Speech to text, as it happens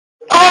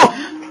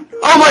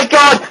Oh my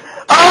god!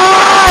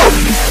 Oh!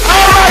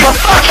 Oh my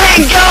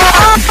fucking god!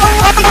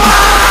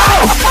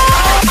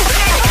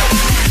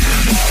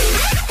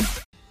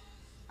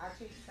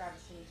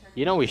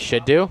 You know what we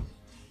should do?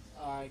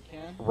 I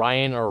can.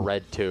 Ryan or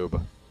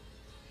RedTube.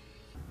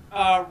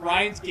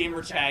 Ryan's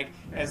gamer tag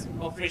has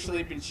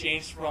officially been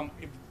changed from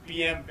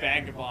BM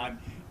Vagabond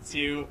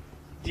to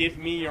Give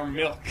Me Your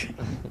Milk.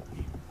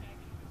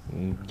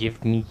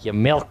 Give me your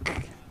milk.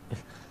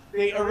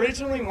 They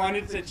originally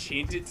wanted to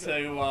change it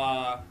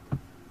to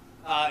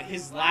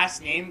his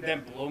last name,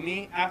 then Blow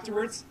Me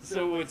afterwards,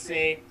 so it would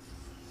say,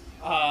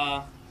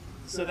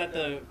 so that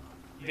the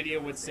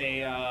video would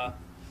say,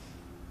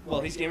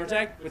 well, his gamer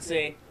tag would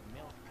say,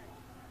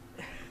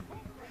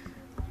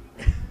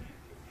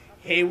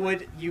 "Hey,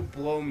 would you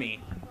blow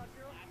me?"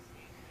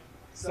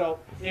 So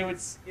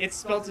it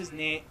spelled his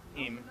name,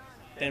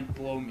 then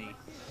Blow Me.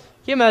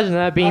 Can you imagine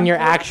that being your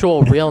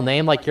actual real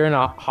name? Like you're in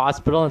a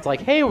hospital and it's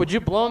like, hey, would you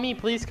blow me?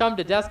 Please come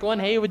to desk 1.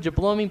 Hey, would you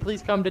blow me?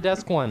 Please come to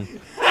desk 1.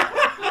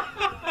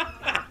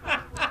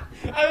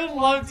 I would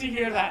love to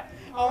hear that.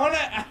 I want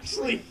to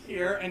actually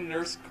hear a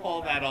nurse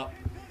call that up.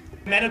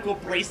 Medical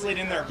bracelet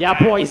in their Yeah,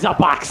 back. boys, a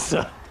box.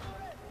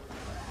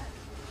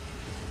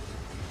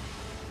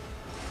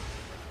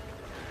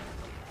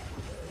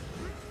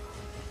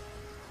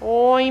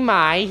 Oi,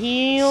 my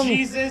heel.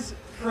 Jesus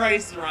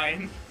Christ,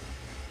 Ryan.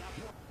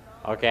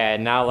 Okay, I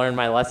now learned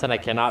my lesson. I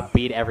cannot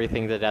beat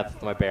everything to death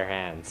with my bare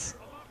hands.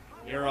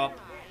 You're up.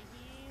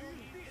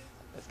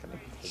 That's gonna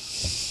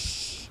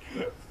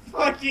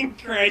Fucking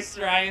Christ,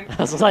 Ryan. I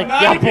was like,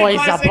 Not yeah, even boys,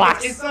 5 a seconds.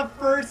 box. It's the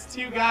first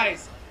two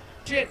guys.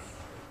 Shit.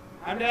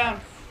 I'm down.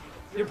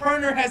 Your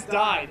partner has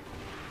died.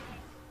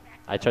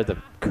 I tried to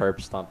curb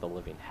stomp the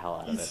living hell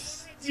out of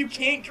it. You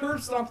can't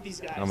curb stomp these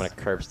guys. I'm gonna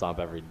curb stomp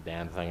every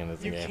damn thing in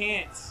this You game.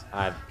 can't.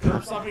 I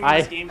Curb stomping in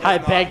this game does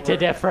not beg to work.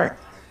 differ.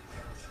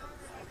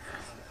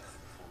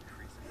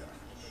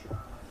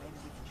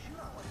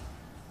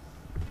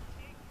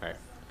 Alright.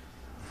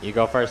 You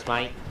go first,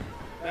 mate.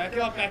 Back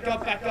up, back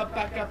up, back up,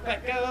 back up,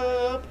 back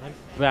up. I'm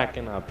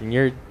backing up, and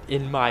you're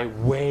in my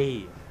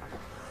way.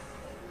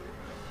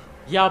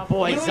 Yeah,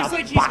 boys, He looks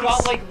like he's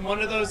got like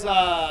one of those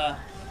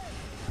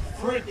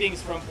fruit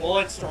things from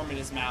Bulletstorm in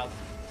his mouth.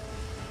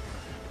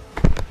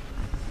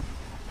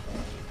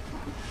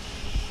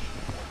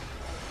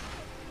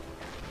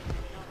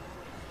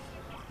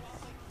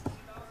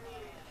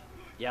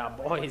 Yeah,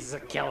 boys, a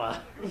killer.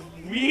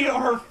 We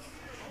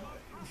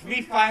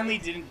finally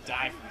didn't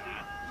die from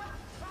that.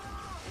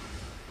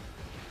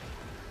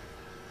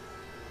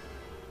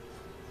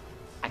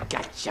 I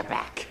got your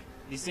back.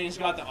 These things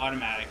got the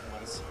automatic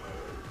ones.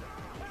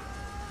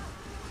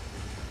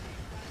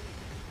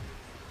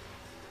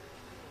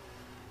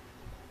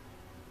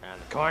 Around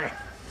the corner.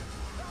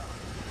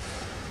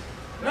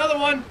 Another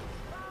one.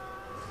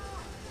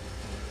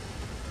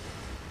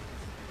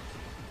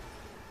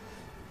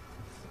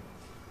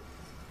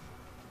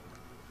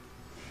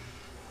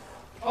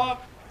 Oh,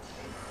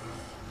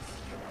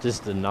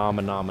 Just a nom.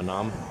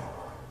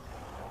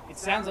 it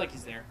sounds like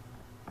he's there.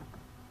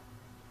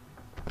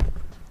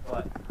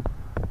 What?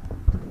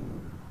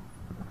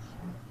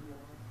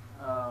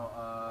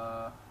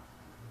 Oh,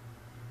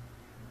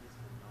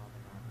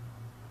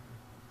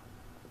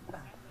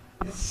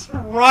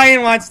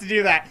 Ryan wants to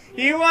do that.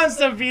 He wants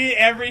to beat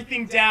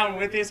everything down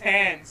with his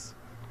hands.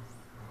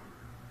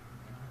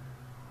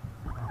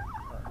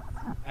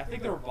 I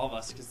think they're above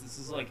us because this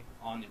is like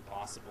on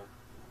impossible.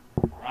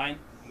 Ryan?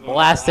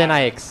 Blast in,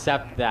 I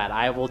accept that.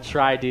 I will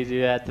try to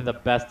do that to the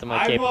best of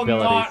my capabilities. I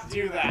will not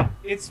do that.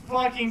 It's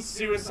fucking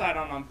suicide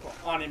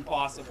on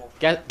impossible.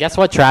 Guess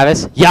what,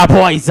 Travis? Yeah,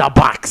 boys, a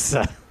box.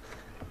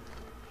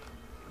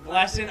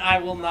 Lesson, I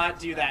will not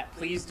do that.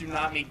 Please do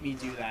not make me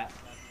do that.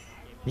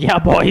 Yeah,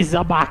 boys,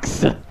 a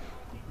box.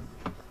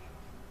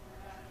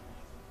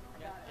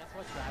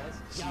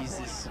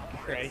 Jesus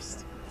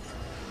Christ.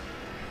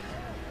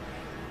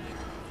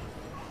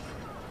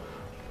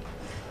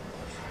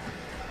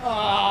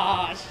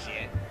 Ah,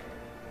 shit.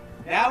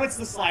 Now it's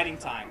the sliding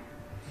time.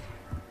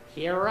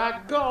 Here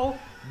I go.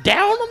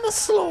 Down on the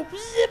slope.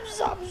 Zip,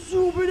 zop,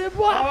 zoobity,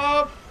 wop.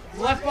 Up,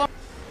 left bump.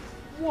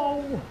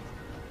 Whoa.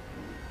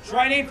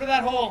 Try and aim for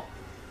that hole.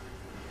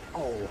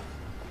 Oh.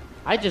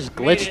 I just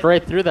Made glitched it.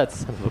 right through that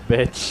son of a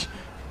bitch.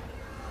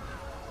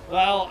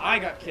 Well, I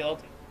got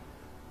killed.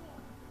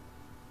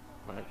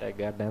 Aren't that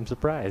goddamn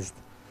surprised?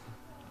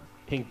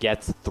 He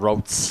gets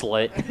throat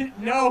slit.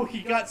 No,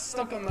 he got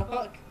stuck on the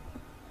hook.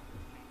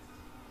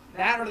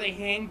 That or they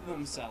hanged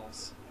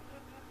themselves.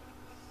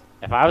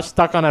 If I was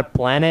stuck on a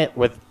planet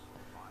where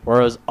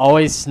it was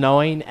always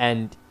snowing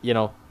and, you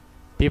know,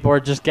 people were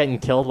just getting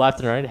killed left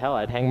and right, hell,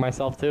 I'd hang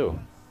myself too.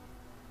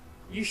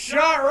 You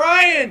shot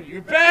Ryan,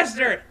 you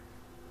bastard!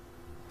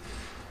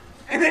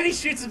 And then he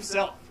shoots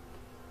himself.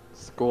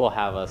 School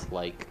have us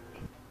like...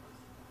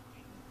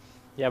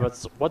 Yeah, but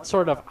what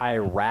sort of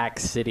Iraq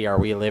city are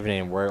we living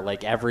in where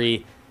like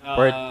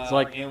where it's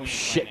like alien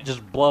shit planet.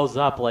 just blows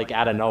up like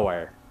out of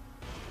nowhere?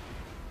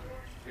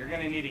 You're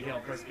gonna need a heal,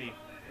 Crispy.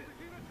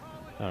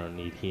 I don't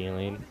need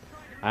healing.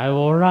 I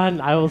will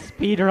run. I will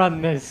speed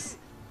run this.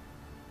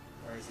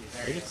 Where is he?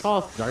 There They he just is.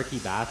 call us darky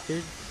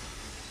bastards.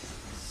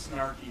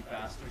 Snarky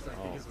bastards, I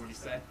think is what he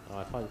said. Oh,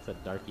 I thought it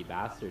said darky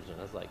bastards, and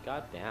I was like,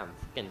 God damn,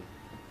 fucking.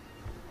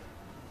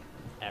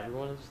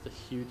 Everyone is just a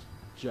huge,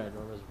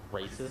 ginormous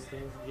racist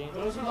in this game.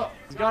 Those are the.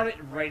 He's got it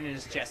right in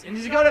his chest, and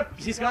he's got a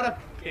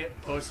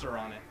poster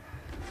on it,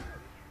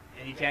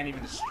 and he can't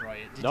even destroy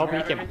it. Did Nobody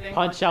you can grab everything?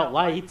 punch out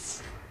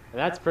lights, and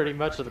that's pretty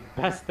much the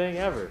best thing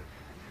ever.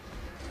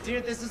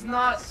 Dude, this is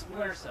not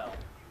Splinter Cell.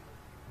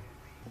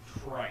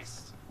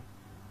 Christ.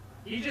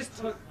 He just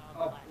took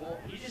a bull.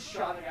 He just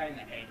shot the guy in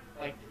the head.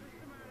 Like,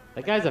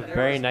 That guy's a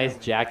very nice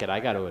jacket, I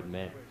gotta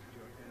admit.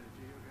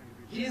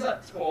 he's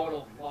a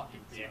total fucking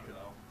dick, though.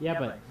 Yeah,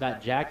 but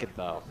that jacket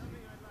though.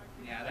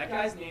 Yeah, that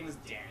guy's name is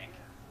Danik.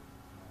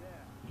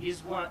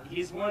 He's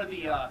one of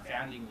the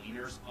founding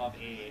leaders of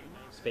a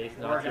Space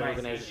Nazi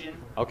organization.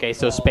 Okay,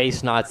 so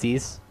space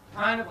Nazis.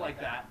 Kind of like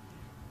that.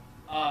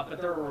 But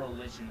they're a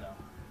religion, though.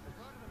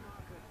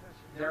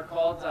 They're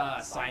called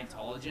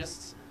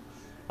Scientologists.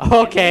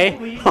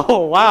 Okay.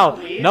 Oh wow.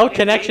 No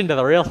connection to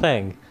the real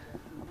thing.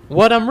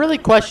 What I'm really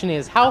questioning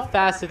is how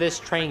fast is this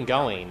train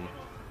going?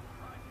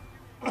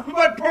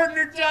 My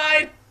partner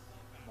died!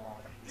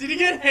 Did he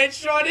get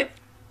headshotted?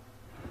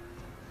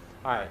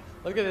 Alright,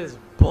 look at this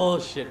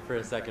bullshit for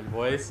a second,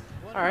 boys.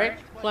 Alright,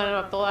 climbing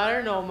up the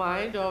ladder, no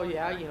mind. Oh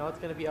yeah, you know it's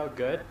gonna be all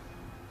good.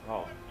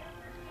 Oh.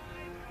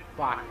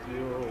 Fuck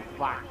you,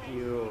 fuck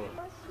you.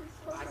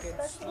 Fucking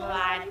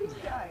slut.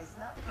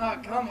 Oh,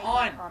 come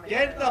on.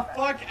 Get the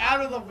fuck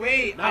out of the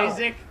way, No.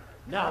 Isaac.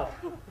 No.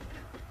 You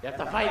have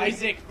to fight me.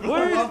 Isaac, for the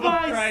Where's love of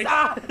my Christ.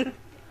 son?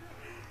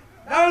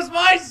 That was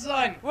my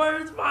son.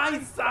 Where's my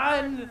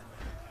son?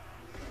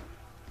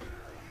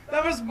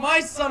 That was my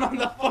son on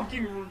the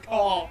fucking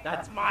call.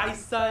 That's my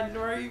son.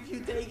 Where have you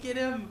taken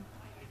him?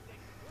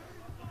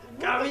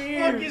 Come What the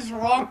here. fuck is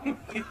wrong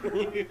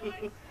with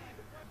you?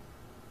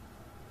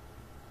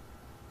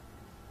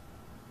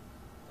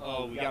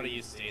 Oh, we gotta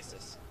use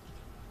stasis.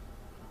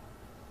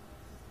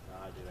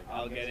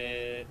 I'll get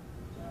it.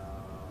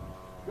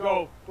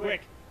 Go,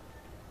 quick.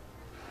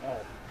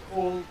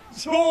 Oh,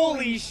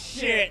 holy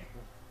shit.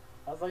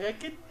 I was like, I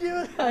can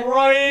do that.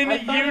 Ryan, I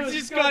thought it you was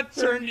just got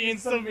turned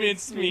into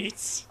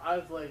mincemeat. I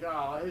was like,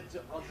 oh,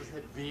 I'll just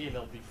hit B and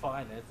it'll be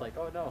fine. And it's like,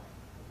 oh no.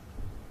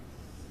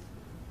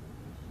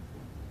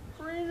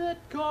 Freeze it,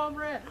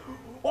 comrade.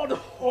 Oh no.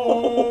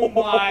 Oh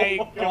my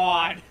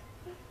god.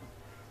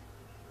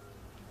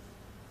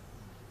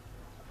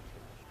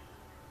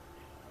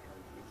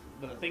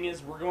 But the thing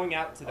is, we're going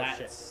out to that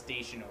shit.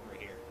 station over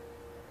here.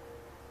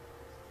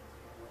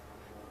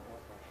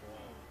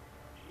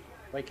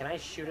 Wait, can I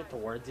shoot it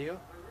towards you?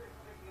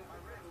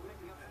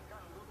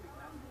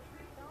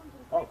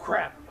 Oh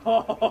crap!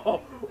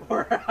 Oh,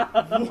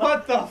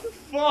 What the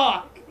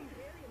fuck?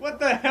 What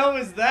the hell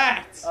is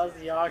that? How's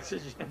the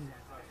oxygen?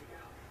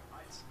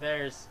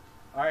 There's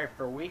alright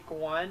for week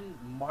 1,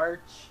 March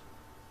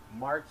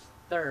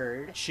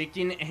 3rd.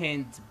 Chicken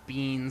and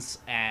beans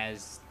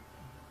as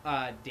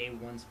day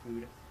 1's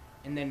food,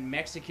 and then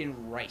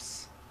Mexican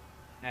rice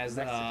as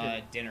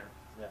Mexican. dinner.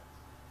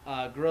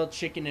 Yeah. Grilled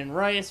chicken and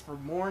rice for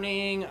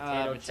morning.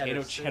 Potato Potato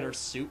cheddar cheddar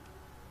soup.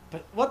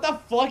 But what the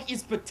fuck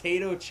is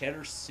potato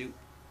cheddar soup?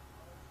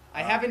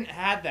 I haven't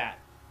had that.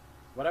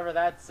 Whatever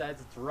that says,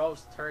 it's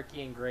roast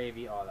turkey and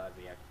gravy. Oh, that'd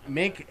be excellent.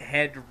 Make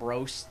head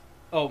roast.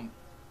 Oh.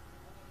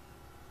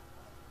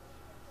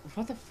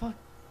 What the fuck?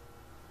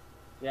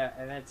 Yeah,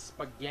 and then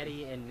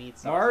spaghetti and meat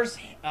sauce. Mars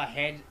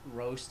head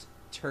roast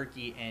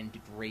turkey and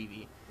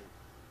gravy.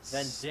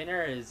 Then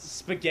dinner is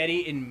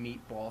Spaghetti and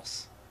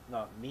meatballs.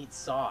 no meat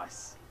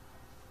sauce.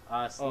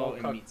 Slow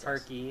and cooked meat sauce.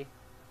 turkey.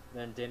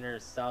 Then dinner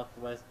is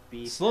Southwest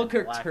beef. Slow and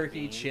cooked black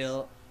turkey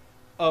beans.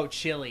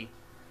 chili.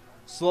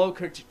 Slow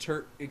cooked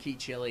turkey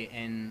chili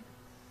and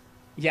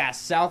yeah,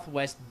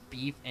 Southwest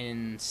beef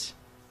and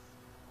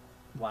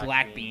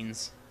black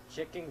beans.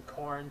 Chicken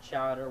corn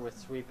chowder with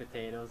sweet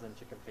potatoes and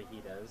chicken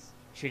fajitas.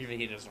 Chicken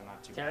fajitas are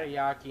not too bad.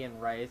 Teriyaki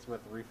and rice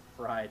with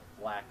refried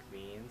black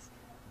beans.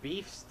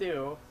 Beef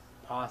stew,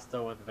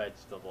 pasta with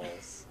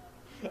vegetables.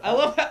 I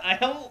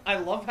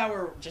love how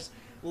we're just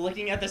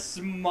looking at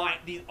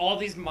all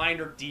these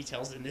minor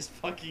details in this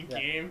fucking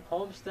game.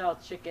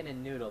 Homestyle chicken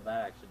and noodle.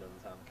 That actually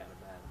doesn't sound kind of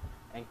bad.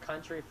 And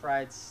country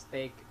fried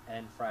steak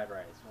and fried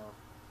rice. Well,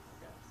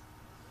 I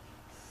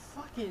guess.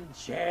 Fucking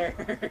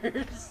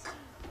chairs.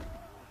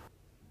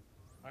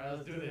 Alright,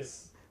 let's do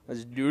this.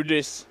 Let's do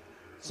this.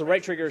 So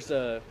right trigger's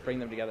to bring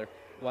them together.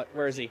 What?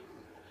 Where is he?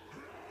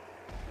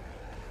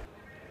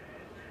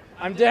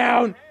 I'm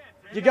down.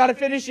 You gotta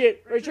finish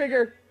it. Right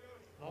trigger.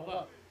 Hold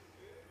up.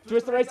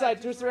 Twist the right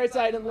side. Twist the right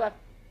side and left.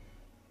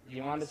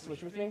 You want to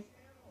switch with me?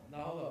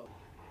 No.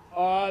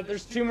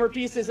 There's 2 more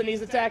pieces and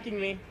he's attacking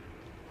me.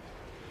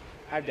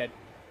 I'm dead.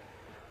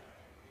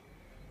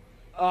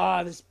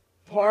 This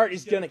part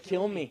is gonna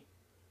kill me.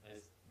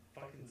 It's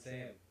fucking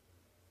Sam.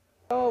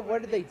 Oh,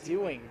 what are they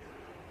doing?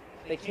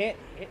 They can't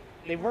hit.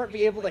 They weren't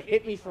be able to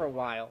hit me for a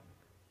while.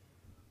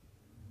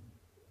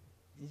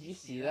 Did you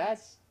see that?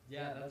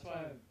 Yeah, that's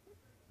why.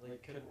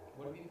 Like,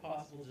 would it be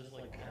possible just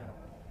like kind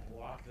of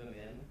block them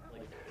in?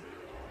 Like,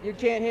 You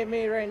can't hit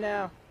me right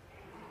now.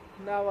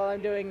 Not while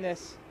I'm doing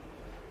this.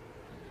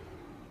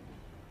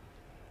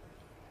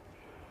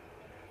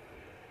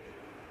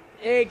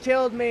 It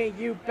killed me,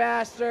 you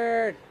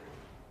bastard!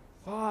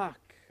 Fuck.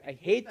 I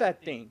hate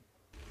that thing.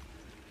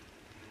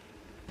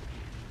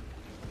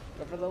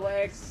 Go for the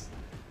legs.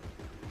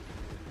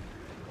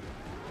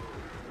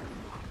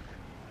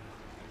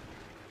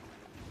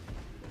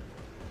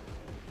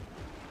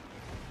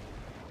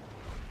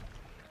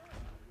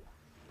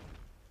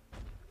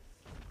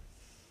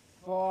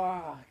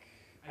 Fuck.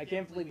 I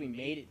can't believe we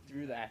made it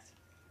through that.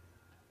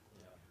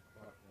 yeah,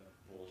 fuck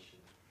that bullshit.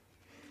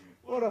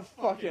 What a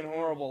fucking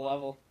horrible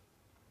level.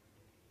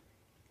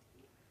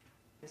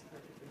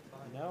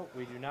 No,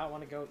 we do not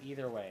want to go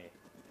either way.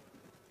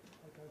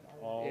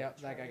 Oh,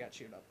 Yep, that guy got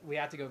chewed up. We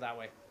have to go that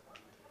way.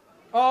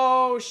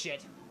 Oh,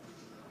 shit.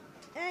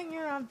 And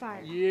you're on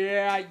fire.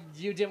 Yeah,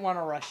 you didn't want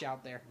to rush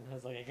out there. I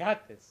was like, I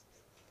got this.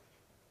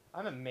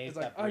 I'm amazed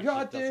It's like, that I bridge got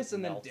just doesn't this,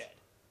 and then melt. dead.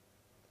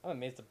 I'm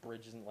amazed the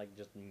bridge isn't like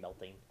just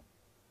melting.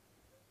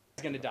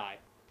 He's gonna die.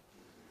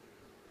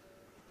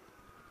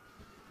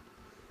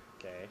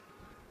 Okay.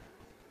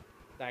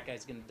 That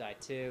guy's gonna die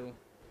too.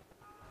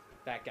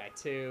 That guy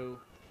too.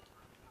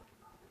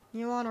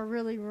 You want to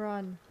really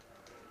run.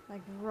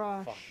 Like,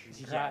 rush.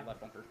 Fuck. Yeah,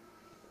 left bumper.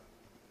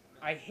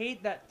 I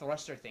hate that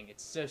thruster thing.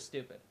 It's so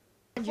stupid.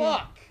 Yeah.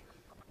 Fuck!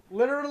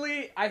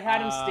 Literally, I had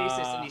him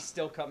stasis and he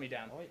still cut me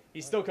down. Wait,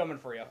 He's still coming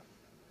for you.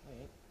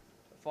 Wait.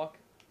 Fuck.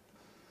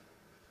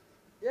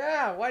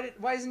 Yeah,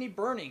 why isn't he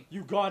burning?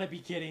 You gotta be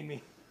kidding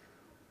me.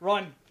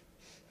 Run.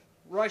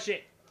 Rush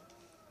it.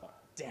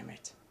 Damn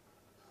it.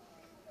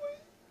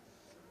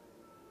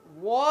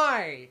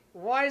 Why?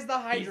 Why is the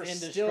Hydra He's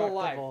still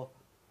alive? indestructible.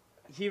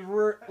 He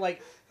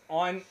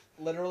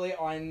literally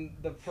on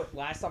the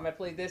last time I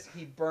played this,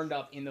 he burned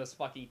up in those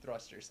fucking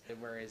thrusters.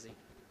 Where is he?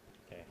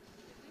 Okay.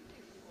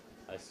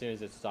 As soon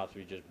as it stops,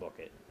 we just book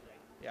it.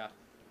 Yeah.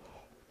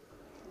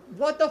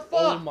 What the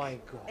fuck? Oh my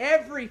god.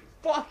 Every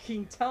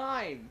fucking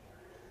time.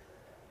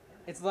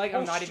 It's like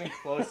I'm Oh, not shit. even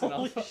close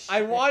Holy enough. I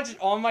shit. watched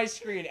on my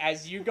screen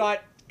as you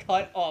got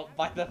cut up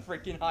by the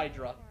freaking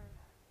Hydra.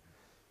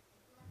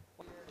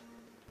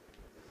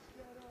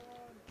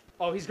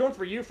 Oh, he's going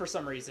for you for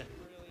some reason.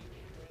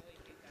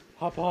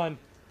 Hop on.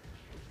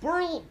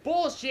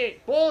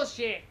 Bullshit!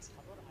 Bullshit!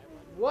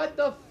 What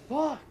the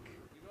fuck?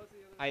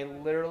 I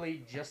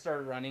literally just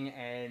started running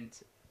and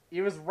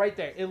it was right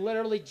there. It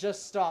literally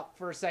just stopped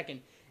for a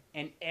second.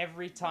 And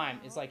every time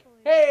it's like,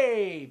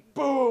 hey,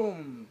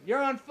 boom,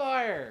 you're on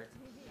fire.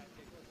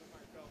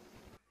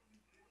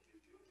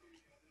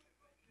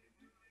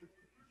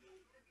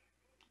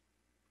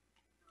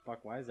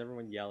 Fuck, why is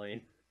everyone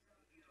yelling?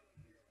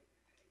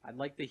 I'd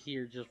like to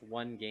hear just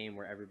one game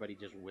where everybody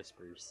just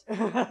whispers.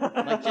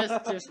 Like,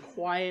 just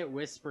quiet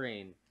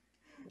whispering.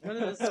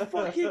 Let's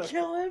fucking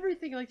kill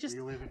everything. Like, just...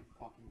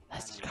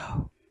 Let's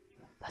go.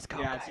 Let's go,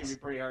 Yeah, it's gonna guys. be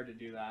pretty hard to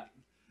do that.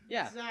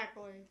 Yeah,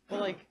 Exactly. but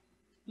like...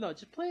 No,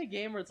 just play a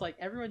game where it's like,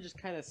 everyone just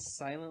kind of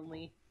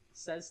silently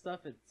says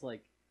stuff. It's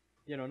like,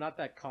 you know, not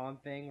that calm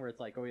thing where it's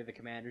like, oh, yeah, the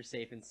commander's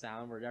safe and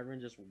sound, where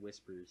everyone just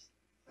whispers.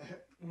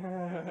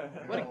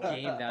 What a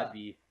game that'd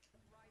be.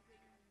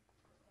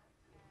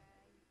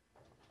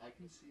 I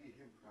can see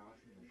him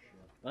crashing the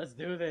ship. Let's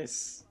do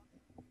this.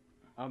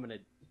 I'm gonna...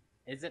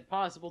 Is it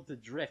possible to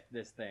drift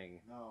this thing?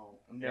 No.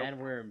 Man,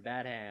 we're in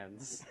bad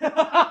hands.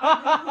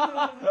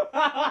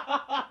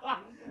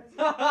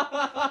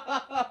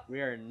 We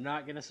are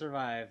not gonna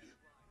survive.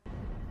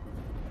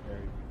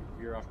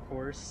 You're off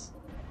course.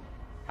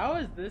 How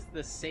is this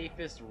the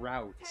safest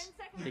route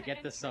to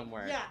get to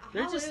somewhere? Yeah,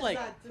 They're how just is like,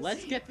 that the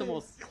let's get the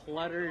safest? most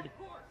cluttered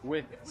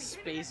with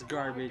space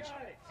garbage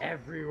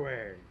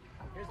everywhere.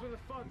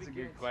 That's a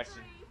good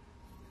question.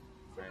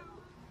 Alright.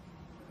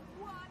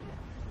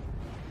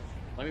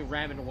 Let me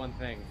ram into one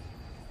thing.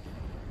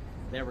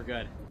 There, we're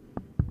good.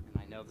 And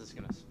I know this is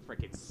gonna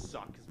freaking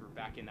suck because we're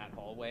back in that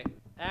hallway.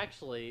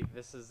 Actually,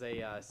 this is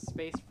a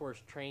Space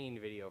Force training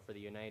video for the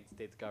United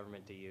States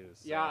government to use.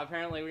 So Yeah,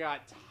 apparently we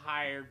got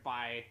hired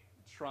by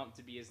Trump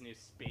to be his new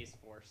Space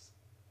Force.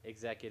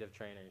 executive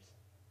trainers.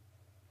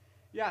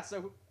 Yeah,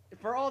 so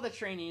for all the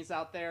trainees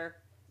out there,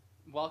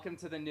 welcome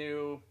to the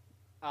new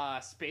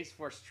Space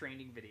Force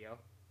training video.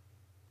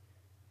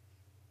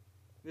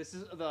 This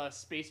is the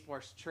Space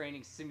Force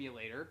Training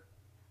Simulator.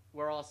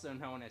 We're also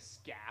known as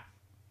SCAF.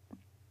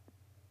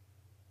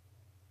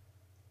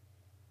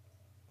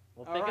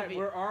 We'll All think right, of the,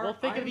 we're on- we'll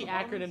think of the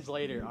I'm on- acronyms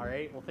later,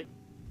 alright? We'll think.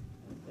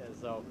 Yeah,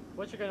 so,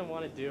 what you're going to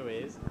want to do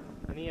is,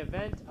 in the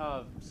event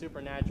of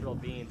supernatural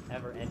beings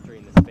ever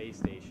entering the space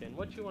station,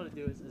 what you want to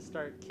do is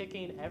start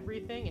kicking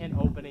everything and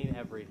opening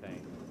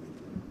everything.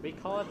 We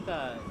call it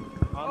the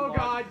Oh unlock-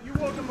 god, you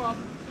woke him up!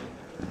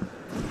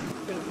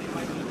 Because they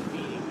might be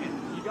feeding,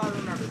 and you gotta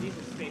remember, these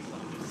are space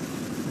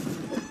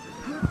monkeys.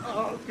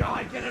 Oh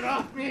god, get it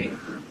off me!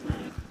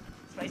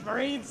 Space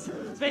Marines!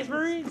 Space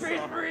Marines!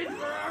 Space Marines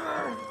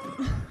forever!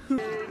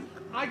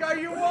 I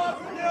got you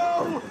up!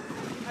 No!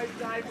 I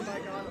died when I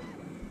got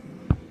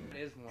him.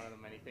 It is one of the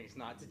many things things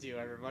not to do,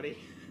 everybody.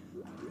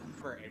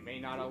 It may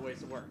not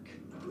always work.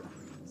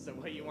 So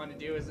what you want to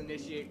do is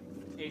initiate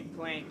a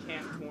plan,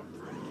 camp the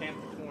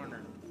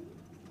corner.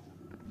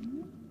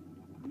 And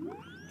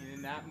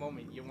in that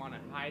moment, you want to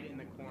hide in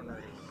the corner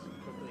as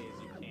quickly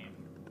as you can.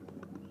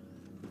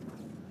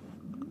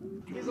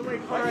 He's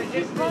awake. Why do you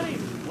keep running?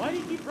 Why do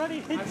you keep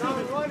running into I'm not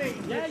me?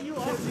 running. Yeah, you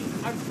are.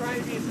 I'm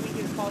trying to be as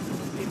sneaky as possible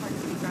to see if I can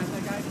sneak past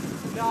that guy.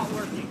 Not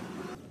working.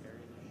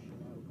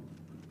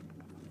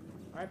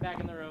 Alright, back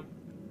in the room.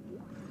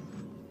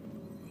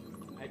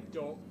 I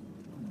don't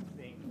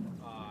think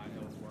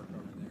it'll work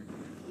over there.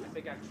 I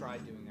think I've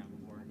tried doing that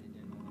before and it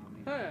didn't allow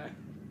me. Huh.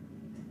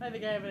 I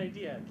think I have an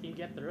idea. Can you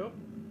get through?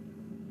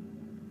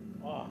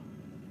 Oh,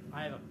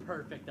 I have a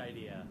perfect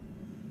idea.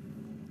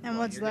 And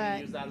what's You're gonna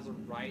that? use that as a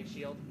riot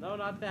shield? No,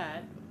 not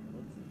that.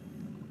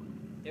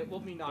 It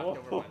will be knocked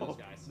over by those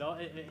guys. No,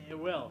 it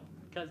will.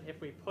 Because if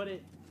we put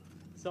it...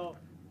 So,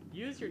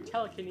 use your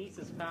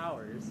telekinesis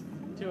powers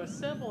to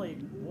assemble a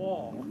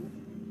wall.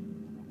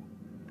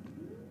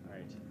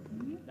 Alright.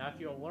 Now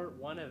if you alert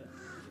one of...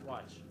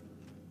 Watch.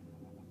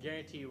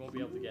 Guarantee you won't be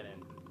able to get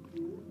in.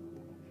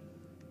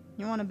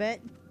 You want to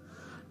bet?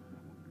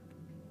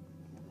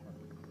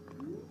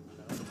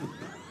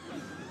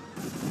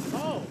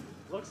 Oh!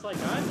 Looks like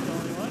I'm the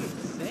only one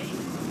who's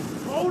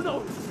safe. Oh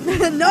no!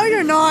 No,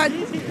 you're not.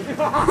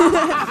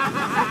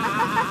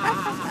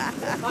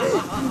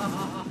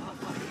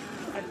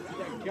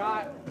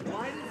 Why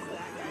does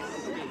that guy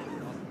speak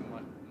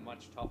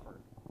much tougher?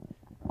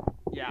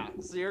 Yeah,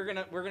 so we're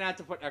gonna have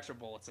to put extra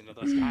bullets into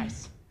those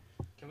guys.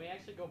 Can we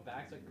actually go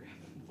back to grab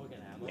fucking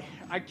ammo?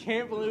 I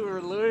can't believe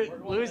we're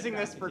losing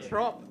this for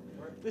Trump.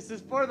 This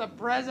is for the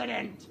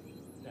president.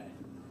 Okay.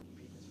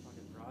 Beat this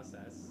fucking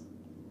process.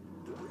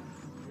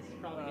 This is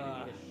probably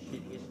gonna be the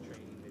shittiest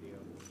training video.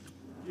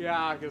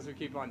 Yeah, because we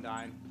keep on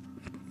dying.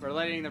 We're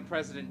letting the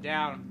president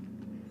down.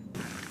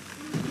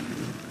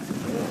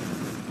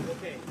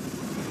 Okay.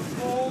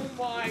 Oh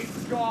my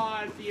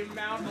god, the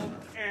amount of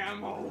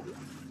ammo.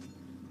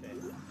 Okay.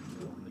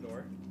 Open the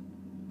door.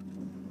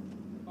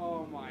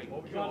 Oh my Oh,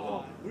 we got them god.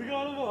 all. We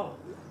got them all.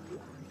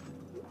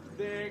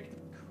 Thank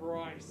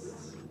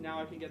Christ. Now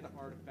I can get the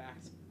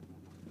artifact.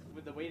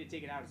 But the way to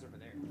take it out is over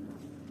there.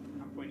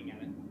 I'm pointing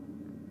at it.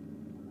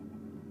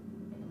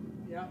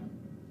 Yep.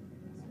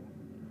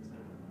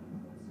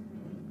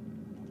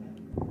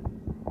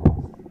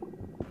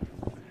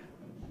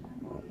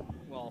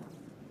 Well,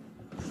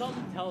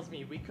 Something tells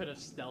me we could have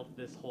stealthed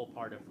this whole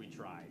part if we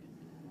tried.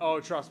 oh,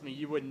 trust me,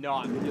 you would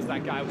not, because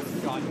that guy would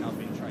have gotten up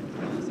and tried to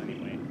kill us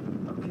anyway.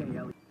 Okay,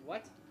 Ellie.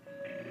 What?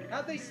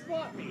 How'd they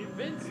spot me? You've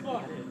been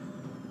spotted.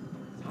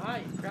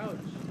 Hide, crouch.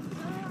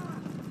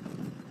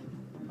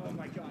 Oh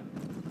my god.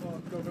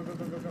 Oh, go, go, go,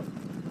 go, go, go.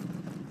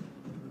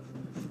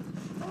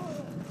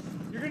 Oh,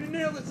 you're gonna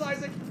nail this,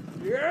 Isaac!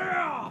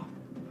 Yeah!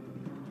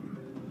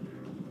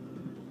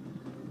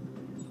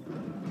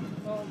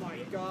 Oh my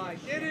god,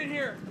 get in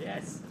here!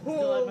 Yes.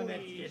 Still have my med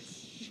Holy kit.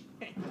 shit!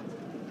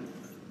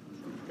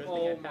 Good thing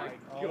Oh I my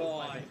packed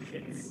all of my god.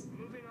 med kits.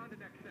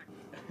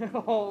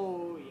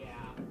 Oh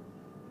yeah.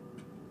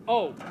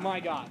 Oh my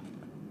god.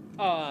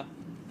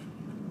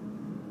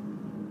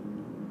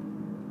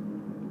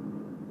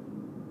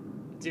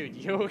 Dude,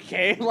 you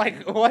okay?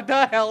 Like, what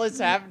the hell is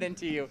happening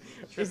to you?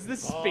 Is the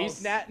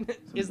space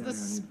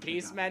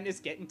space madness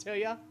getting to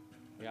you?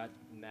 We got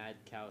mad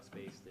cow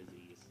space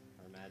disease.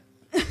 Or mad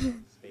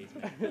space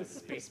madness.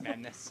 Space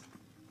madness.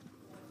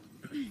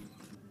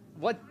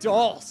 What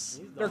dolls?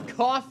 These They're dolls.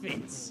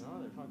 coffins. No,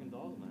 they're fucking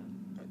dolls, man.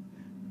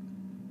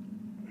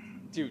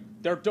 Dude,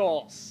 they're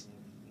dolls.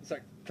 It's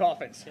like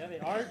coffins. Yeah, they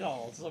are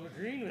dolls. I'm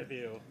agreeing with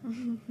you.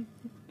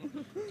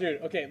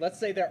 Dude, okay, let's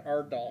say there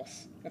are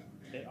dolls.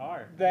 They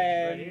are.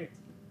 Then- Right here.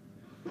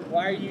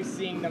 Why are you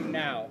seeing them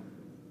now?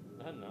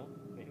 I don't know.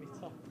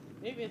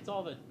 Maybe it's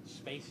all the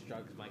space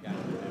drugs my guys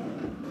are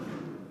doing.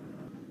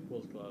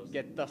 Pool's closed.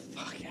 Get the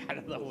fuck out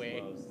of the Pool's way.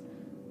 Closed.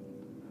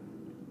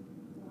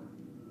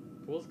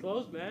 Pool's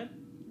closed, man.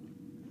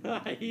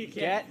 You can't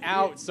Get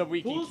out so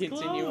we can Pool's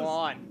continue closed.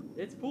 on.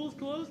 It's pool's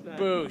closed, man.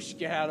 Boosh,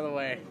 get out of the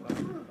way.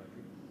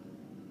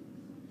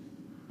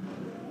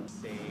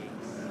 Sakes.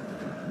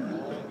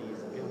 All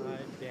these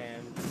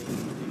goddamn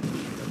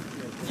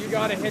things. You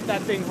gotta hit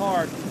that thing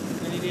hard.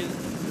 And you need to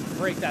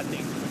break that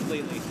thing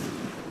completely.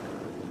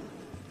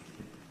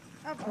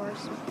 Of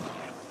course.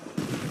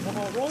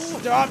 Roll.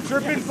 Stop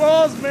tripping Yes.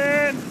 balls,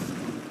 man!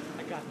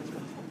 I got this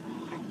one.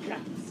 I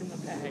got this in the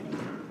bag. I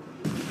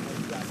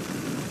got this.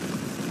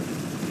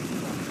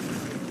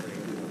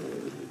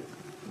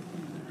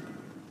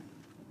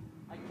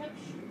 I kept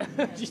shooting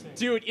that thing.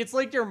 Dude, it's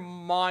like your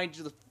mind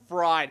just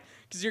fried.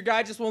 Because your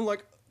guy just went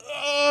like,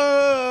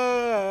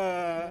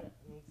 "Ugh."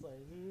 It's like,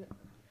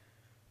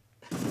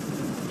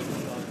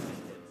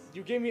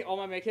 You gave me all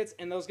my med kits,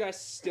 and those guys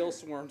still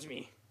swarmed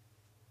me.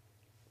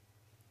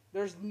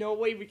 There's no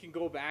way we can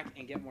go back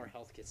and get more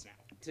health kits now,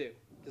 too.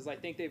 Because I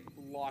think they've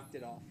locked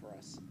it off for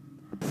us.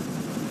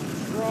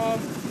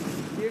 Trump,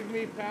 give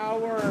me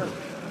power.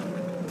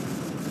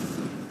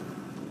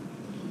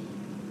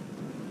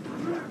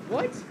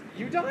 What?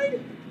 You died?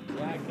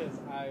 Yeah, because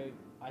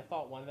I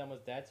thought one of them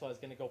was dead, so I was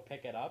gonna go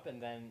pick it up,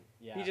 and then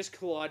yeah. He just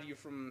clawed you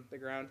from the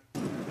ground. I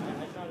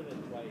shot it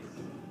twice.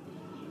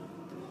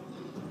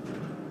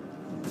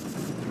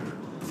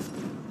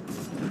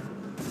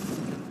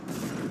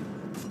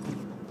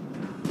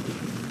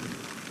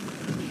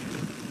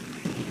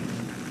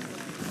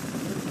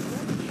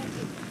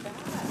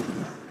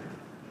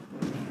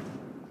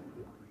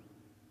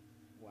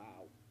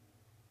 Wow.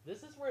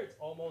 This is where it's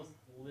almost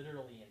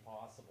literally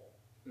impossible.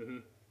 Mm-hmm.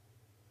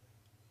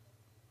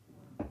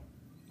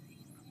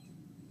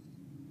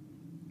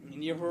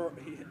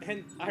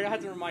 And I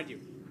had to remind you,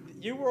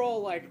 you were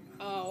all like,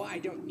 "Oh, I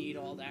don't need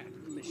all that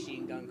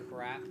machine gun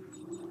crap."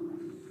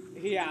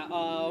 Yeah.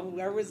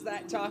 Where was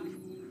that talk?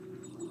 I'm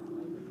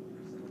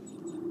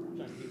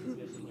trying to keep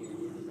this mission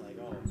here, and you're just like,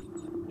 oh,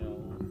 no.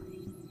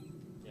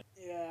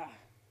 Yeah.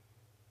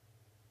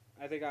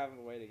 I think I have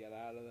a way to get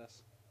out of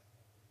this.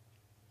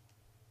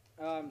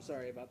 I'm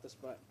sorry about this,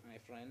 but my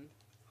friend.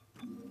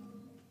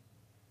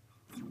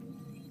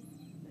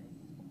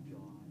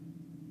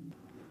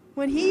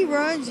 When he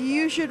runs,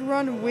 you should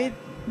run with.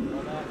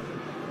 Roll back.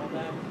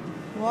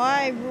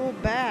 Why roll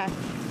back?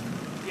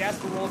 He has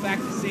to roll back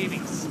the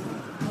savings.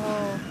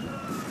 Oh.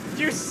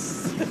 You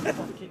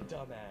Fucking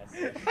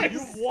dumbass.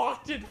 You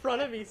walked in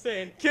front of me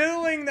saying,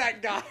 killing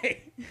that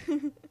guy.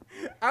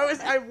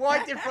 I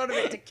walked in front of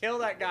it to kill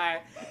that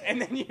guy,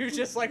 and then you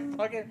just like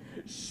fucking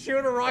shoot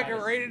a rocket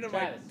right into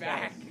my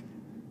back.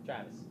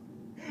 Travis.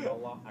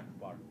 Allah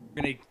Akbar.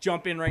 We're gonna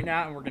jump in right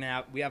now,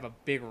 and we have a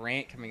big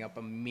rant coming up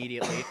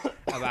immediately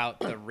about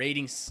the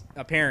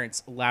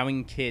parents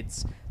allowing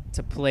kids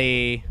to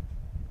play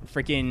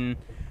freaking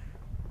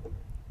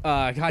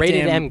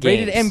Rated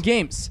M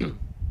games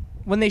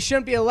when they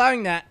shouldn't be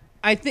allowing that.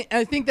 I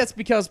think that's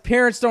because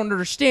parents don't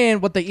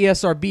understand what the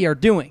ESRB are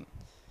doing.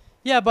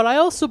 Yeah, but I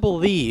also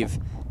believe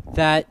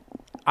that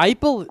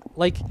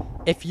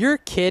if your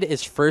kid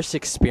is first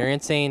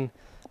experiencing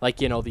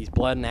these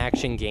blood and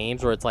action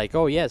games where it's like,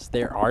 oh yes,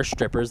 there are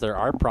strippers, there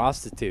are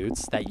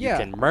prostitutes that you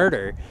can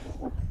murder.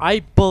 I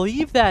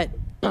believe that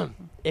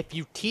if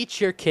you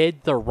teach your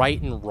kid the right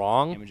and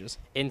wrong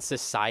in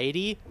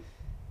society,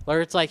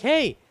 where it's like,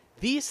 hey,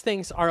 these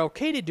things are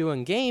okay to do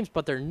in games,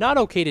 but they're not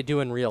okay to do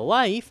in real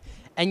life,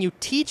 and you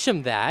teach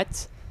them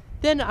that,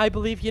 then I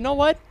believe, you know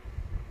what?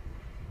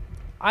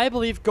 I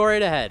believe go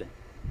right ahead.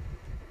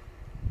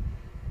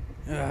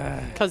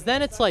 Because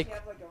then it's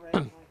like...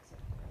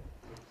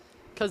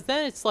 Because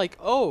then it's like,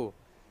 oh,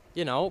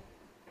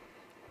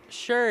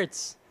 sure,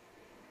 it's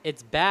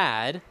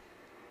bad,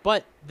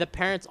 but the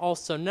parents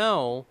also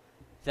know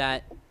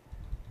that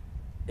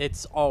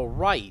it's all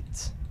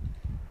right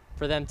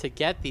for them to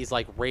get these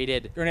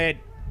rated Grenade.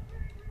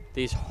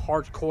 These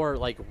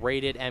hardcore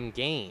rated M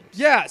games.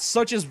 Yeah,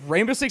 such as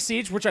Rainbow Six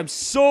Siege, which I'm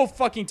so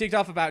fucking ticked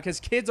off about because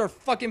kids are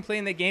fucking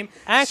playing the game,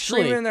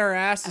 actually screaming their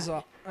asses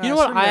off. You know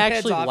what I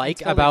actually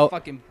like about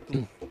fucking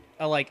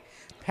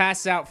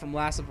pass out from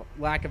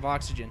lack of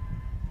oxygen.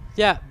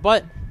 Yeah,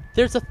 but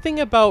there's a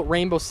thing about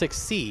Rainbow Six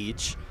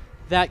Siege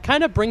that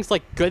kind of brings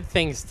good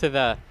things to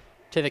the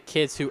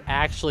kids who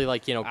actually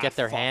get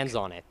their hands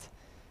on it.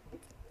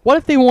 What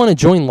if they want to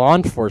join law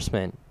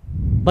enforcement?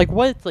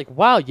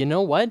 Wow, you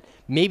know what?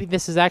 Maybe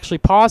this is actually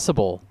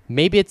possible.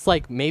 Maybe it's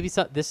this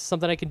is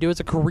something I can do as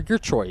a career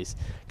choice.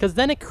 Because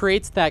then it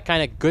creates that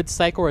kind of good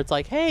cycle where it's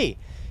like, hey,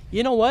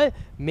 you know what?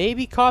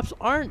 Maybe cops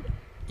aren't,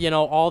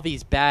 all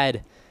these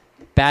bad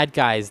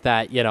guys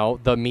that,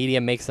 the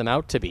media makes them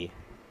out to be.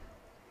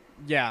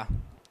 Yeah.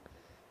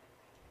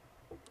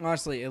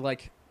 Honestly,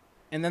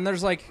 and then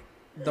there's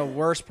the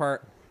worst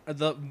part.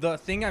 The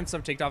thing I'm so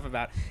ticked off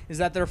about is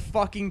that they're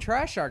fucking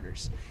trash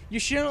talkers. You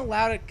shouldn't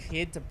allow a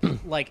kid to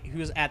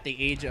who's at the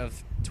age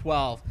of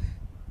 12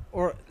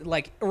 or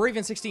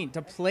even 16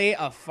 to play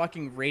a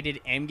fucking rated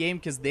M game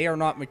because they are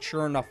not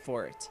mature enough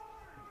for it.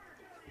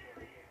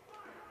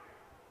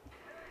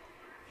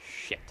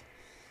 Shit.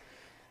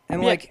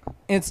 And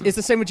it's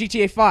the same with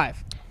GTA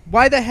 5.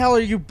 Why the hell are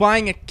you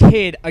buying a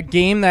kid a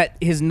game that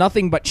is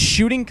nothing but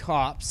shooting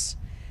cops,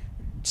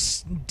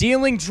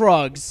 dealing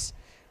drugs,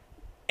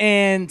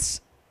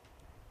 and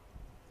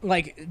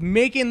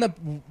making the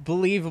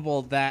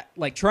believable that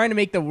trying to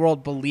make the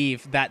world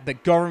believe that the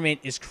government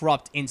is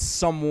corrupt in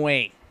some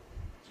way?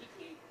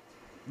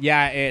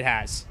 Yeah, it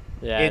has.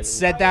 Yeah, it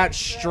said that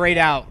straight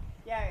out.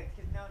 Yeah,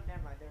 because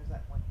never mind. There was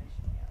that one mission.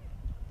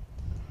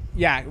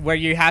 Yeah, where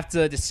you have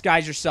to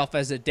disguise yourself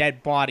as a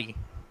dead body.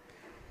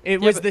 They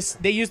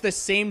used the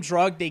same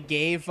drug they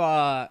gave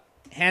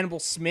Hannibal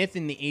Smith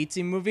in the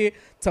 18 movie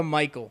to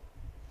Michael.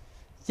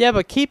 Yeah,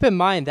 but keep in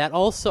mind that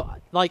also,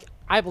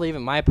 I believe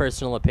in my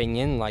personal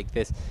opinion,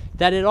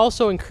 that it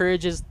also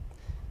encourages,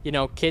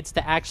 kids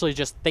to actually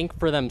just think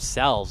for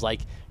themselves.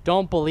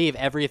 Don't believe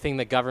everything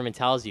the government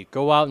tells you.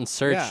 Go out and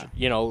search,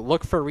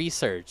 look for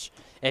research.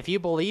 If you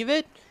believe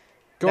it,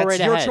 go right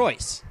ahead. That's your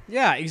choice.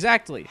 Yeah,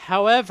 exactly.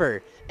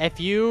 However, if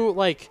you,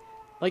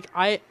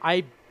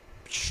 I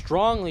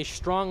strongly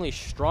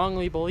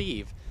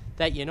believe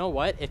that, you know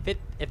what,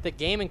 if the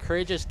game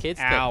encourages kids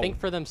to think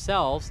for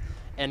themselves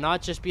and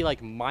not just be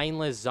like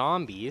mindless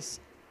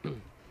zombies,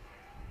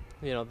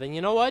 then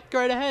you know what? Go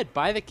right ahead.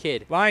 Buy the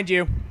kid. Behind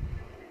you.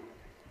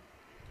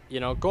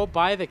 Go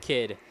buy the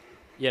kid,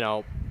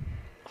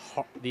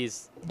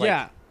 these. Like,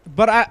 yeah,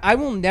 but I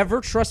will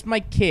never trust my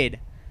kid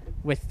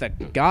with the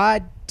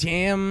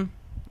goddamn,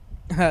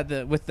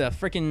 with the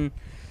freaking,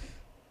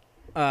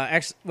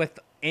 with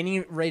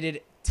any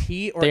rated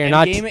T or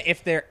M game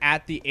if they're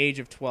at the age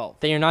of 12.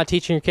 Then you're not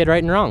teaching your kid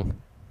right and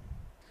wrong.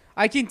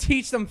 I can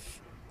teach them,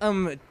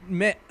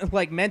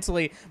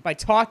 mentally by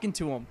talking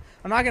to them.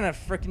 I'm not gonna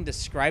freaking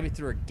describe it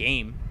through a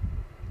game.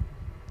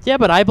 Yeah,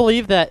 but I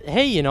believe that,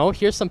 hey,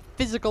 here's some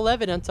physical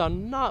evidence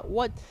on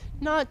what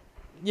not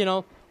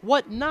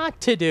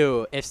to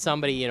do if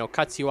somebody,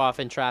 cuts you off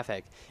in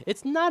traffic.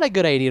 It's not a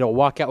good idea to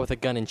walk out with a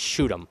gun and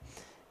shoot them.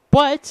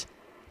 But,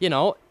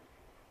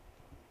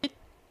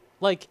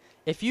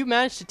 if you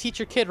manage to teach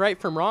your kid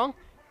right from wrong,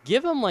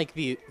 give them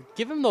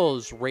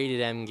those rated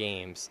M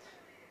games.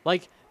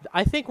 Like,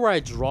 I think where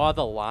I draw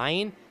the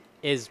line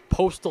is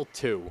Postal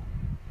 2.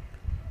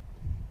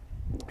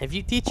 If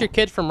you teach your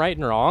kid from right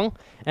and wrong,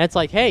 and it's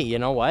like, hey, you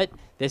know what?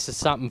 This is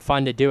something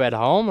fun to do at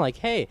home. Like,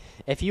 hey,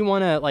 if you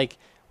want to,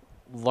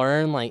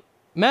 learn,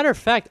 matter of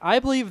fact, I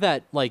believe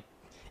that,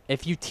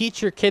 if you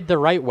teach your kid the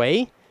right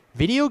way,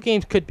 video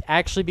games could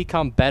actually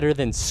become better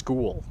than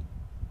school.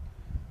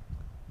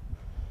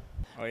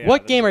 Oh, yeah,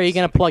 what game are you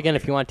going to plug in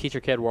if you want to teach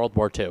your kid World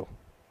War II?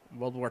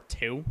 World War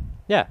II?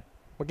 Yeah.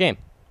 What game?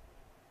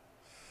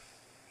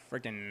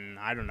 Freaking,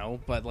 I don't know.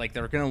 But,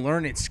 they're going to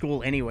learn at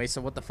school anyway,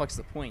 so what the fuck's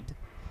the point?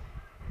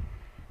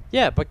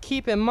 Yeah, but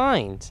keep in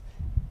mind,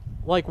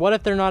 what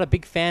if they're not a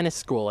big fan of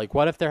school?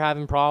 What if they're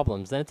having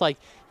problems? Then it's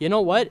you know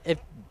what? If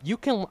you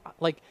can,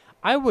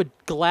 I would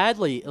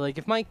gladly,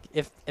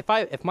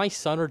 if my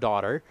son or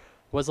daughter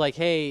was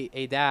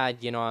hey,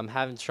 Dad, I'm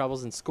having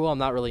troubles in school. I'm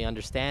not really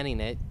understanding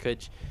it.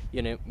 Could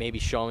maybe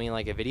show me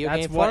a video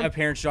game? That's what a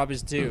parent's job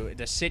is to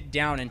sit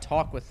down and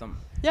talk with them.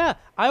 Yeah,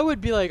 I would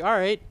be all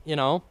right,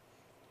 all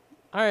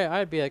right.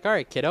 I'd be all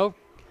right, kiddo,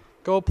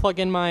 go plug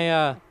in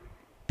my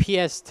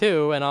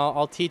PS2, and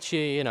I'll teach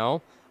you,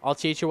 I'll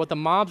teach you what the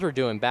mobs were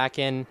doing back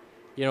in,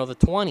 the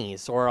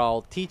 20s, or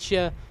I'll teach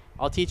you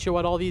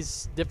what all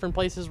these different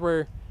places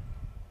were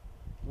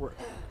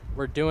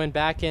doing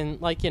back in,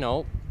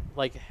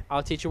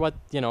 I'll teach you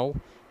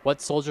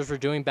what soldiers were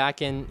doing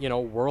back in,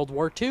 World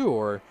War II,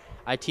 or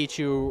I teach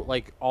you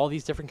all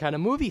these different kind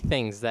of movie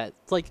things that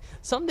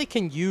something they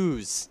can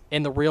use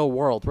in the real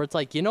world, where it's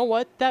you know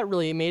what, that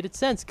really made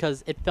sense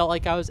because it felt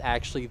like I was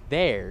actually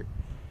there.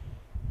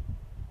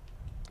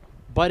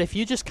 But if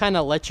you just kind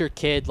of let your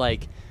kid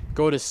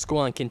go to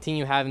school and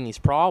continue having these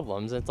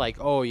problems, it's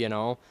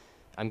oh,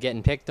 I'm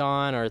getting picked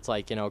on, or it's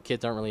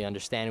kids aren't really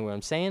understanding what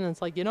I'm saying, and it's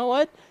you know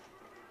what,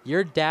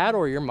 your dad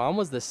or your mom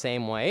was the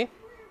same way.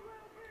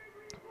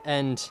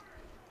 And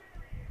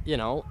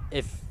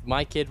if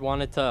my kid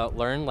wanted to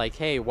learn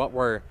hey, what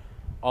were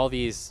all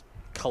these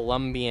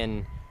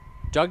Colombian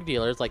drug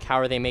dealers, how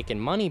are they making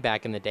money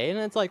back in the day, and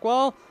it's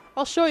well,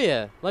 I'll show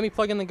you, let me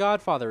plug in The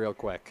Godfather real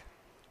quick.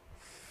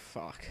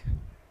 Fuck.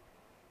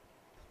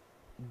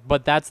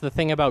 But that's the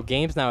thing about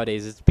games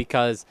nowadays. It's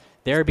because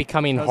they're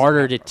becoming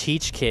harder to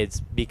teach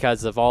kids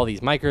because of all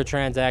these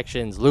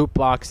microtransactions, loot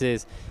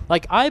boxes.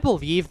 I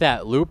believe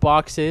that loot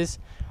boxes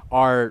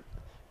are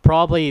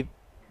probably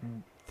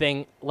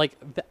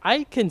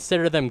I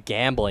consider them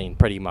gambling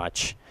pretty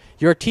much.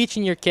 You're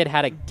teaching your kid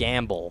how to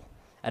gamble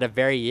at a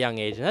very young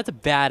age, and that's a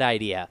bad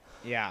idea.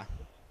 Yeah.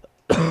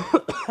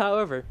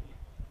 However,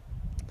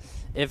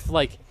 if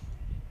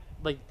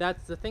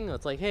that's the thing though.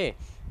 It's hey,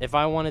 if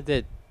I wanted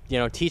to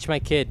teach my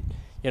kid,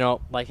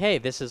 hey,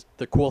 this is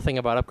the cool thing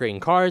about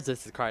upgrading cars. This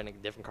is the kind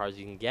of different cars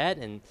you can get,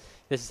 and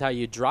this is how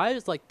you drive.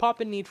 It's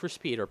pop in Need for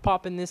Speed or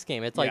pop in this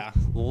game. It's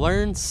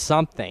learn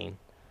something.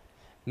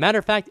 Matter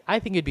of fact, I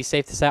think it'd be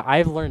safe to say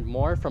I've learned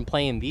more from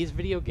playing these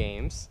video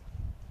games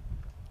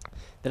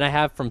than I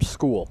have from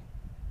school.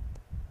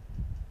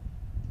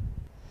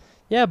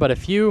 Yeah, but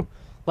if you,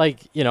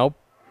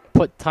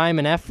 put time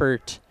and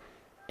effort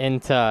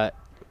into,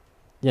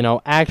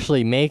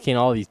 actually making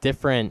all these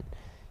different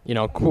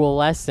cool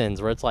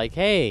lessons where it's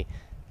hey,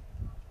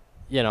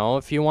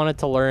 if you wanted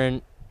to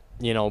learn,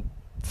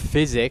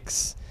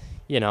 physics,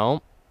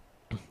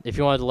 if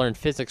you wanted to learn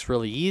physics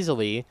really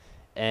easily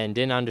and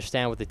didn't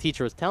understand what the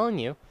teacher was telling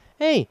you,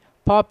 hey,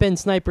 pop in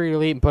Sniper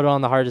Elite and put it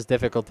on the hardest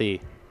difficulty.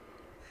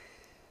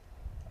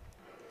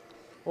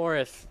 Or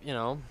if,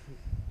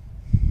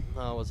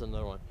 what's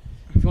another one?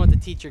 If you want to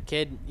teach your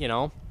kid,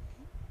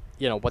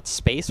 what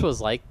space was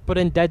like, put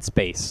in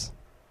Deadspace.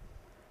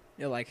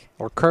 You're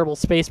or Kerbal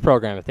Space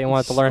Program if they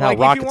wanted to learn how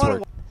rockets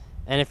work.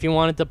 And if you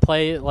wanted to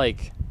play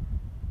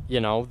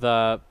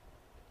the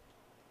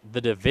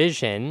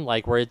Division,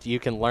 where you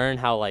can learn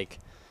how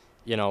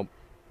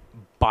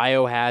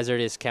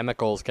biohazardous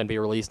chemicals can be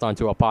released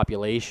onto a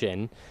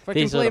population.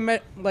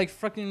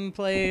 Fucking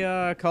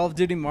play Call of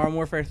Duty Modern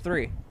Warfare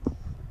 3.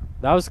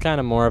 That was kind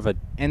of more of a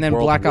and then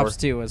Black Ops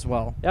 2 as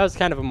well. That was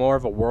kind of more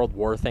of a World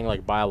War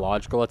thing,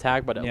 biological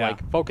attack, but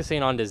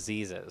focusing on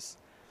diseases.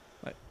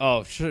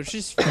 Oh,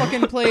 just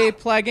fucking play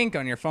Plague Inc.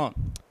 on your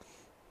phone.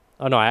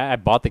 Oh no, I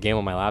bought the game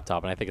on my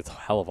laptop, and I think it's a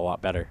hell of a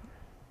lot better.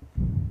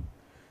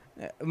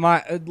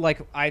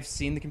 I've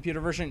seen the computer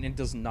version, and it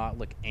does not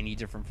look any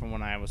different from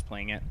when I was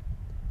playing it.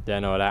 Yeah,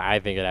 no, I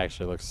think it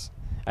actually looks.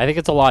 I think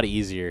it's a lot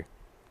easier.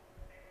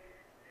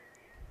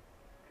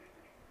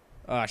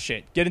 Oh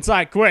shit! Get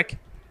inside, quick!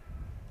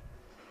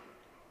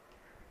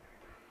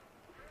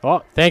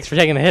 Oh, thanks for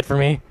taking the hit for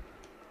me.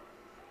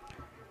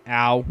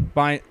 Ow!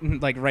 Right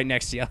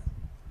next to you.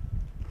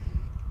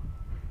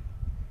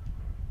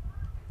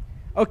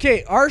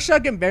 Okay, our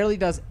shotgun barely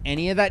does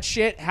any of that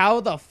shit. How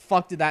the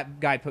fuck did that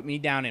guy put me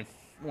down in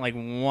like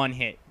one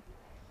hit?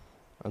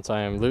 That's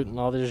why I'm looting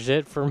all this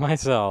shit for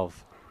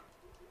myself.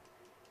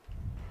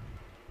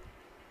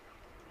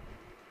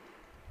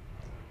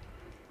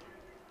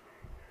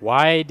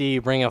 Why do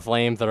you bring a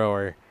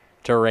flamethrower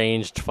to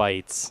ranged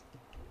fights?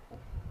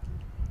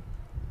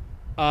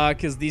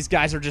 Because these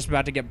guys are just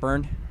about to get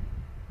burned.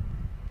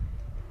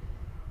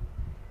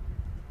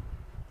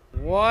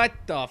 What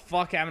the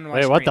fuck happened to my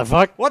Wait, screen? what the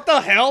fuck? What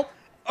the hell?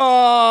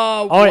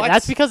 Oh, what?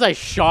 that's because I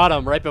shot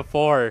him right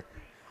before.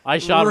 I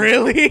shot him.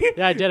 Really?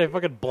 Yeah, I did. I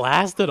fucking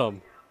blasted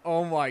him.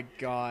 Oh my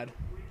god.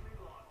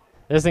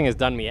 This thing has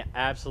done me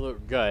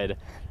absolute good.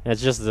 And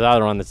it's just the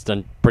other one that's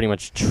done pretty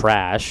much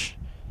trash.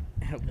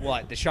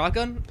 What, the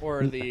shotgun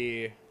or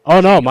the...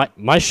 Oh no,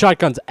 my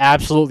shotgun's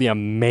absolutely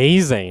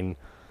amazing.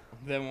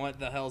 Then what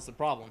the hell's the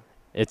problem?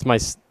 It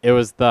was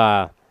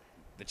the...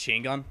 The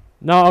chain gun?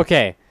 No,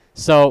 okay.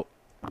 So,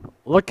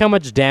 look how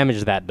much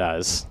damage that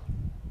does.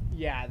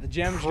 Yeah, the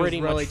damage Pretty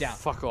goes really much down.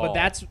 fuck But all.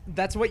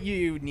 that's what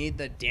you need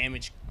the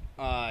damage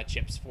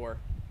chips for.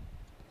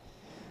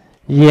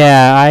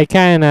 Yeah, I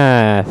kind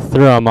of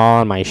threw them all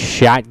on my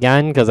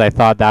shotgun because I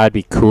thought that would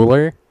be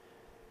cooler.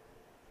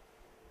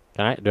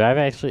 Do I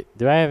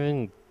have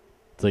any,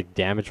 like,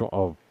 damage?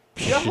 Oh,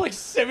 You have shit. like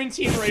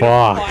 17 rate of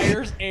Fuck.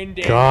 fires and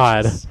damages.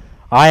 God.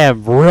 I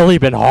have really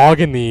been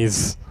hogging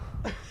these.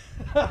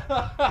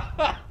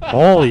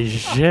 Holy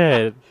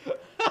shit.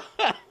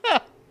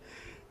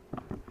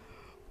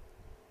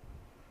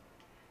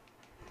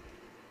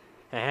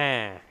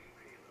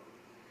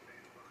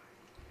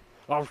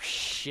 Oh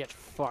shit,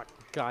 fuck,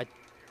 God.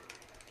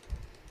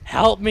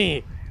 Help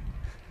me!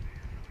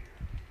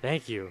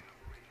 Thank you.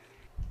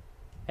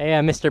 Hey,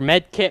 Mr.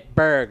 Medkit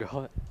Berg.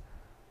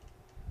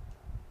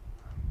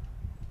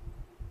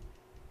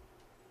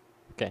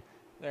 Okay.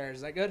 There,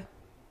 is that good?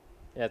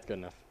 Yeah, it's good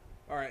enough.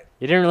 Alright.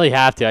 You didn't really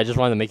have to, I just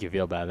wanted to make you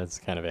feel bad, that's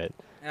kind of it.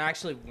 I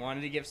actually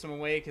wanted to give some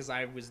away because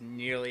I was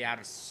nearly out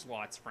of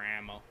slots for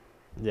ammo.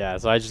 Yeah,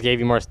 so I just gave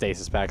you more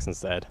stasis packs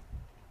instead.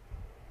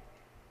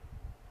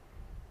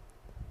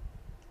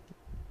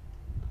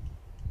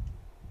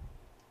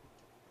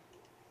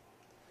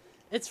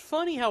 It's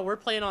funny how we're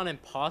playing on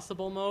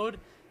impossible mode.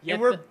 Yeah,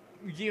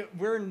 yet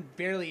we're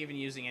barely even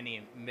using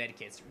any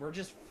medkits. We're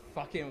just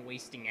fucking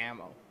wasting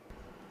ammo.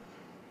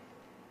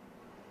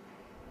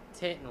 It's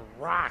hitting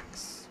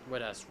rocks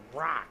with us.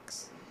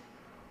 Rocks.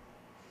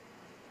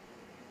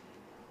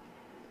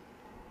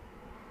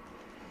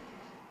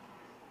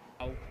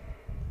 Oh,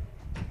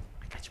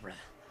 I got you, brother.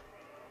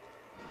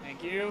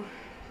 thank you.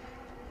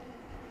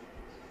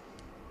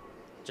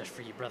 Just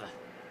for you, brother.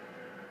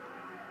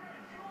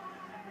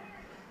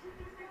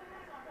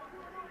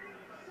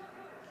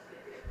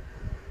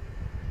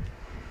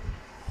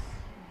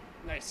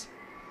 Nice.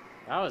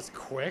 That was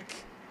quick.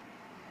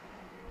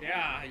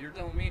 Yeah, you're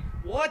telling me.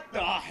 What the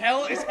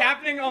hell is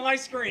happening on my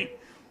screen?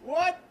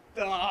 What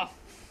the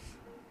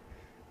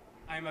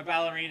I'm a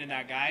ballerina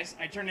now, guys.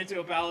 I turned into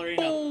a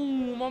ballerina.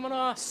 Boom! I'm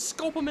gonna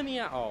scope him in the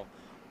eye. Oh.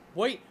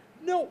 Wait.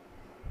 No!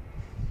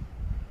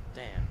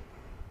 Damn.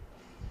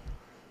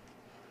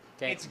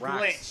 Okay, It's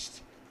rocks. glitched.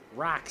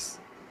 Rocks.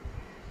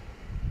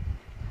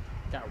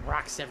 Got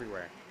rocks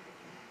everywhere.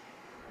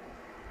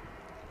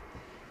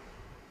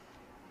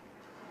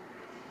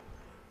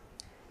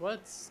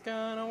 What's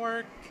gonna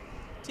work?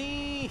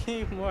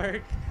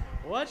 Teamwork.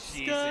 What's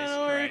Jesus gonna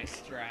work?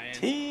 Christ, Ryan.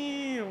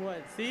 Team.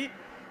 What? See?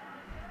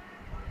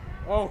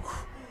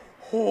 Oh.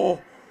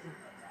 Oh.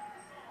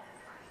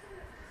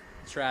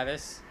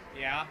 Travis,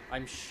 Yeah?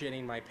 I'm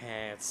shitting my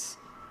pants.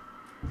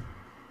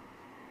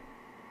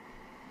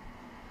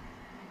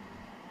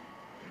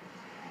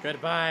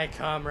 Goodbye,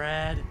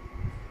 comrade.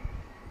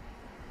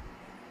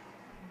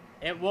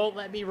 It won't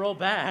let me roll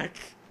back.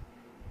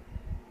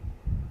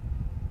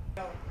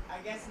 So, I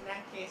guess in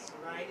that case,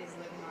 Ryan is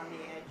living on the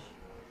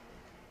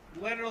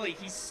edge. Literally,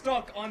 he's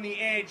stuck on the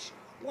edge.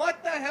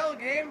 What the hell,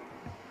 game?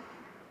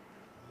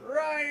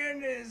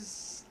 Ryan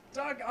is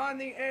stuck on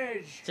the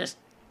edge. Just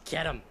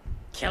get him.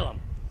 Kill him.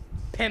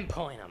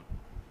 Pinpoint him.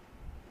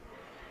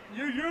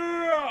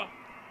 Yeah!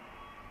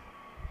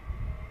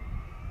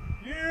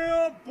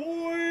 Yeah,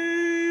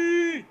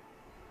 boy!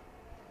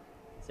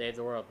 Save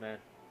the world, man.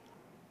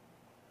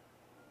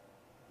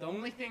 The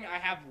only thing I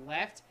have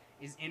left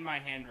is in my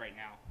hand right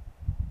now.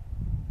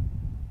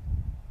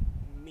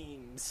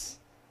 Memes.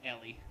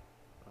 Ellie.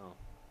 Oh.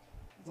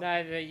 Nah,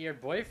 your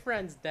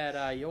boyfriend's dead.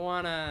 You know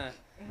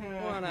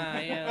what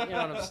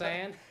I'm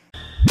saying?